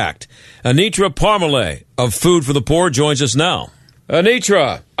impact. Anitra Parmalee of Food for the Poor joins us now.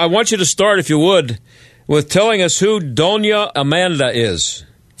 Anitra, I want you to start, if you would, with telling us who Doña Amanda is.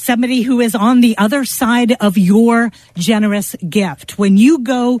 Somebody who is on the other side of your generous gift. When you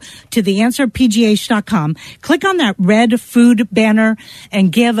go to theanswerpgh.com, click on that red food banner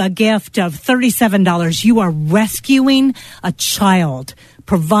and give a gift of $37. You are rescuing a child,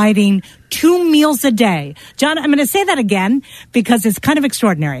 providing 2 meals a day. John, I'm going to say that again because it's kind of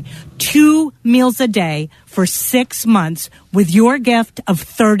extraordinary. 2 meals a day for 6 months with your gift of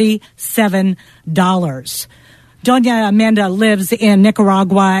 $37. Doña Amanda lives in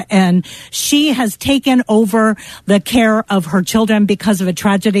Nicaragua, and she has taken over the care of her children because of a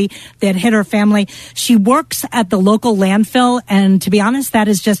tragedy that hit her family. She works at the local landfill, and to be honest, that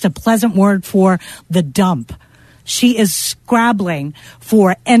is just a pleasant word for the dump. She is scrabbling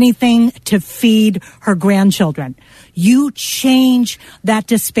for anything to feed her grandchildren. You change that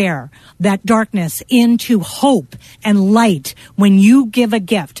despair, that darkness into hope and light when you give a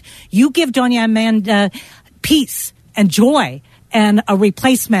gift. You give Doña Amanda peace and joy and a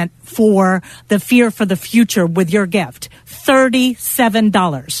replacement for the fear for the future with your gift.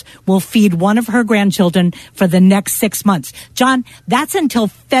 $37 will feed one of her grandchildren for the next 6 months. John, that's until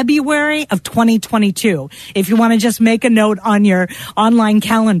February of 2022. If you want to just make a note on your online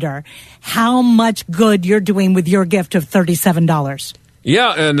calendar, how much good you're doing with your gift of $37.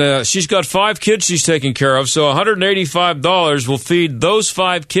 Yeah, and she's got 5 kids she's taking care of, so $185 will feed those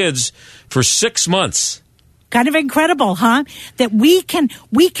 5 kids for 6 months. Kind of incredible, huh? That we can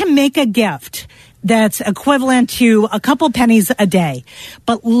make a gift that's equivalent to a couple pennies a day,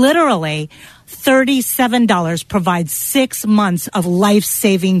 but literally $37 provides 6 months of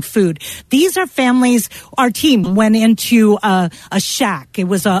life-saving food. These are families. Our team went into a shack. It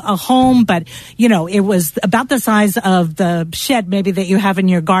was a home, but, it was about the size of the shed maybe that you have in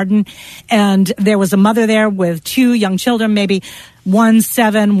your garden. And there was a mother there with 2 young children, maybe 1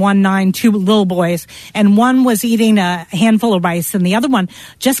 7, 1 9, 2 little boys. And one was eating a handful of rice, and the other one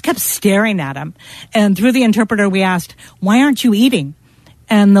just kept staring at him. And through the interpreter, we asked, "Why aren't you eating?"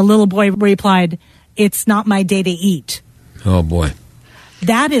 And the little boy replied, "It's not my day to eat." Oh, boy.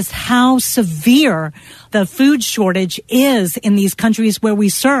 That is how severe the food shortage is in these countries where we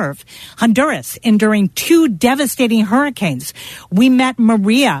serve. Honduras, enduring 2 devastating hurricanes. We met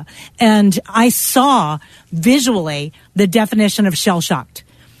Maria, and I saw visually the definition of shell-shocked.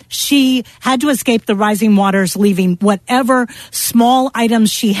 She had to escape the rising waters, leaving whatever small items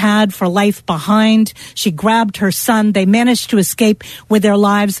she had for life behind. She grabbed her son. They managed to escape with their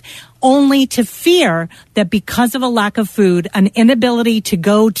lives, only to fear that because of a lack of food, an inability to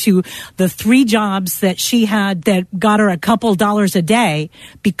go to the 3 jobs that she had that got her a couple dollars a day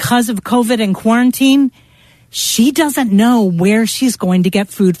because of COVID and quarantine, she doesn't know where she's going to get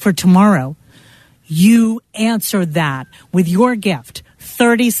food for tomorrow. You answer that with your gift.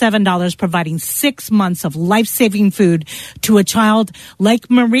 $37, providing 6 months of life-saving food to a child like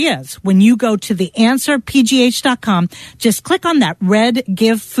Maria's. When you go to theanswerpgh.com, just click on that red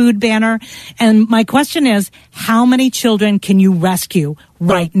Give Food banner. And my question is, how many children can you rescue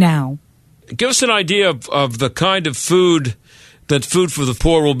right now? Give us an idea of the kind of food that Food for the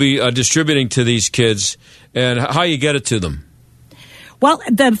Poor will be distributing to these kids and how you get it to them. Well,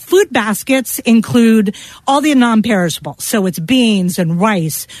 the food baskets include all the non-perishables. So it's beans and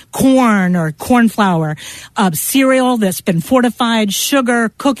rice, corn or corn flour, cereal that's been fortified, sugar,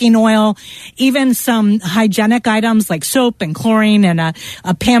 cooking oil, even some hygienic items like soap and chlorine, and a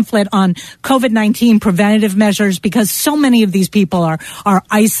pamphlet on COVID-19 preventative measures, because so many of these people are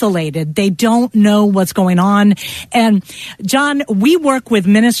isolated. They don't know what's going on. And John, we work with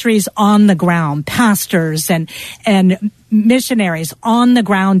ministries on the ground, pastors and missionaries on the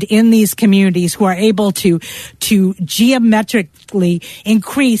ground in these communities who are able to geometrically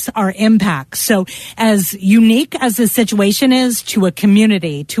increase our impact. So as unique as the situation is to a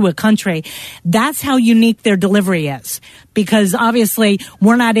community, to a country, that's how unique their delivery is. Because obviously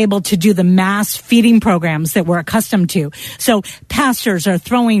we're not able to do the mass feeding programs that we're accustomed to. So pastors are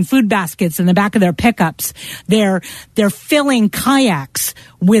throwing food baskets in the back of their pickups. They're filling kayaks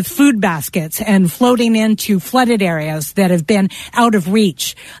with food baskets and floating into flooded areas that have been out of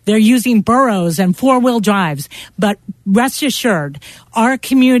reach. They're using burros and 4-wheel drives. But rest assured, our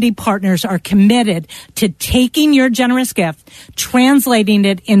community partners are committed to taking your generous gift, translating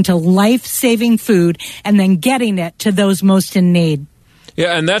it into life-saving food, and then getting it to those most in need.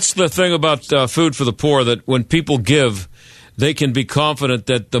 Yeah, and that's the thing about Food for the Poor, that when people give, they can be confident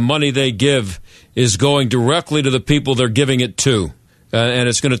that the money they give is going directly to the people they're giving it to, and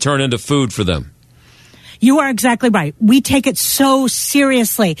it's going to turn into food for them. You are exactly right. We take it so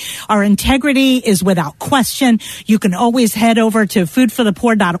seriously. Our integrity is without question. You can always head over to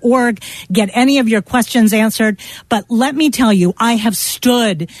foodforthepoor.org, get any of your questions answered. But let me tell you, I have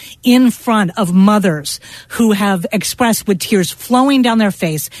stood in front of mothers who have expressed with tears flowing down their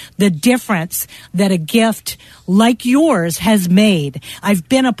face the difference that a gift like yours has made. I've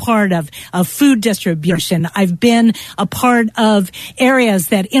been a part of food distribution. I've been a part of areas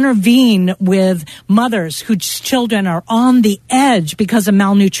that intervene with mothers whose children are on the edge because of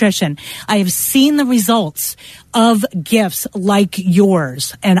malnutrition. I have seen the results of gifts like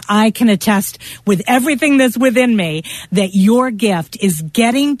yours, and I can attest with everything that's within me that your gift is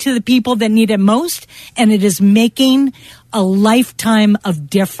getting to the people that need it most, and it is making a lifetime of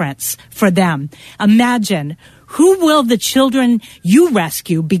difference for them. Imagine, who will the children you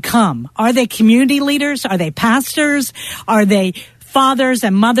rescue become? Are they community leaders? Are they pastors? Are they fathers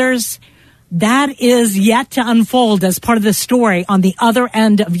and mothers? That is yet to unfold as part of the story on the other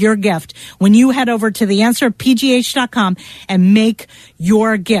end of your gift when you head over to theanswerpgh.com and make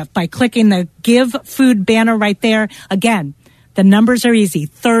your gift by clicking the Give Food banner right there. Again, the numbers are easy.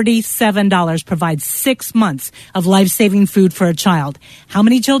 $37 provides 6 months of life-saving food for a child. How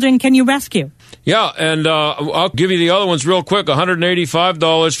many children can you rescue? Yeah, and I'll give you the other ones real quick.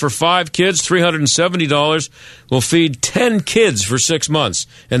 $185 for 5 kids, $370 will feed 10 kids for 6 months.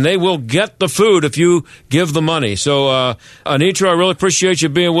 And they will get the food if you give the money. So, Anitra, I really appreciate you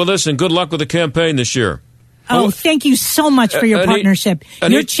being with us, and good luck with the campaign this year. Oh, thank you so much for your partnership.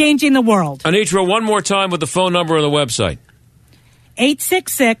 You're changing the world. Anitra, one more time with the phone number and the website.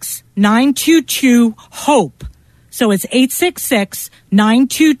 866-922-HOPE. So it's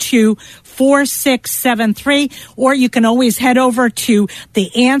 866-922-4673. Or you can always head over to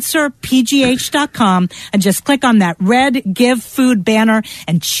theanswerpgh.com and just click on that red Give Food banner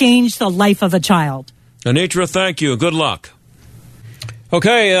and change the life of a child. Anitra, thank you. Good luck.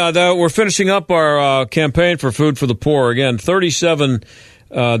 Okay, we're finishing up our campaign for Food for the Poor. Again, $37,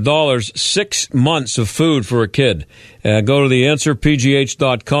 6 months of food for a kid. Go to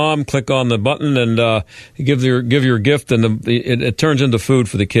theanswerpgh.com, click on the button, and give your gift, and it turns into food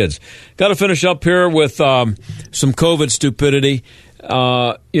for the kids. Got to finish up here with some COVID stupidity.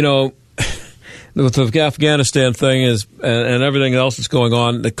 With the Afghanistan thing and everything else that's going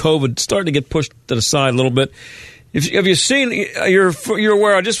on, the COVID starting to get pushed to the side a little bit. Have you seen? You're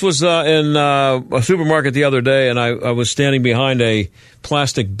aware. I just was in a supermarket the other day, and I was standing behind a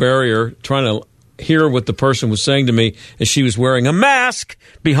plastic barrier trying to hear what the person was saying to me, and she was wearing a mask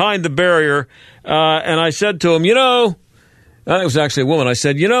behind the barrier. And I said to him, it was actually a woman. I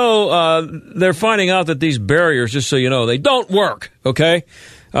said, they're finding out that these barriers, just so you know, they don't work. Okay.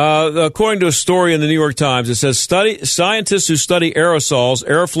 According to a story in the New York Times, it says scientists who study aerosols,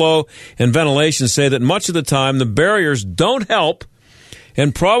 airflow, and ventilation say that much of the time the barriers don't help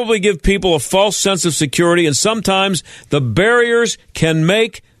and probably give people a false sense of security, and sometimes the barriers can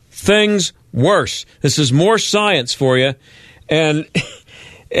make things worse. This is more science for you, and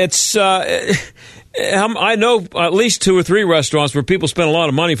it's... I know at least 2 or 3 restaurants where people spend a lot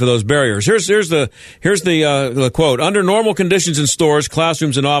of money for those barriers. Here's the quote. Under normal conditions in stores,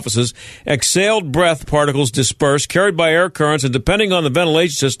 classrooms, and offices, exhaled breath particles disperse, carried by air currents, and depending on the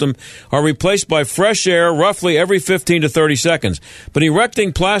ventilation system, are replaced by fresh air roughly every 15 to 30 seconds. But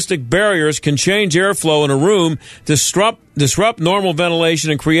erecting plastic barriers can change airflow in a room, disrupt normal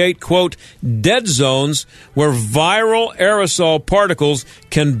ventilation, and create, quote, dead zones where viral aerosol particles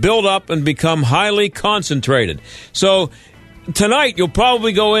can build up and become highly concentrated. So tonight you'll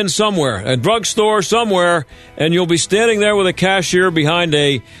probably go in somewhere, a drugstore somewhere, and you'll be standing there with a cashier behind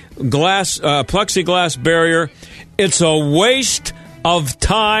a plexiglass barrier. It's a waste of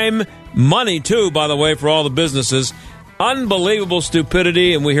time, money too, by the way, for all the businesses. Unbelievable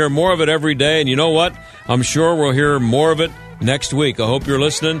stupidity, and we hear more of it every day. And you know what? I'm sure we'll hear more of it next week. I hope you're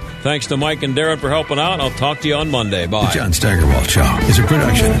listening. Thanks to Mike and Darren for helping out. I'll talk to you on Monday. Bye. The John Steigerwald Show is a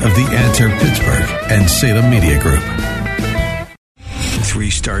production of The Answer Pittsburgh and Salem Media Group.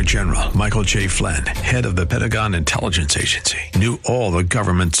 3-star General Michael J. Flynn, head of the Pentagon Intelligence Agency, knew all the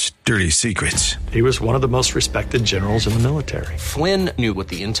government's dirty secrets. He was one of the most respected generals in the military. Flynn knew what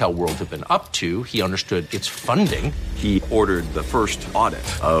the intel world had been up to. He understood its funding. He ordered the first audit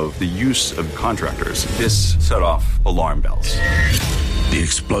of the use of contractors. This set off alarm bells. The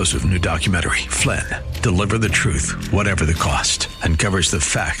explosive new documentary, Flynn, Deliver the Truth, Whatever the Cost, uncovers the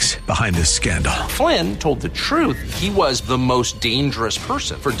facts behind this scandal. Flynn told the truth. He was the most dangerous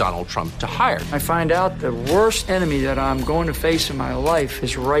person for Donald Trump to hire. I find out the worst enemy that I'm going to face in my life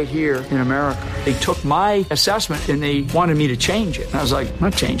is right here in America. They took my assessment and they wanted me to change it. And I was like, I'm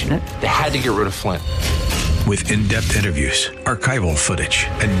not changing it. They had to get rid of Flynn. With in-depth interviews, archival footage,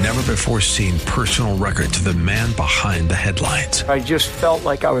 and never-before-seen personal records of the man behind the headlines. I just felt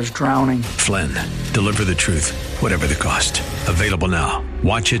like I was drowning. Flynn, Deliver the Truth, Whatever the Cost. Available now.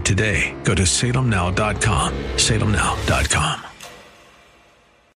 Watch it today. Go to salemnow.com. salemnow.com.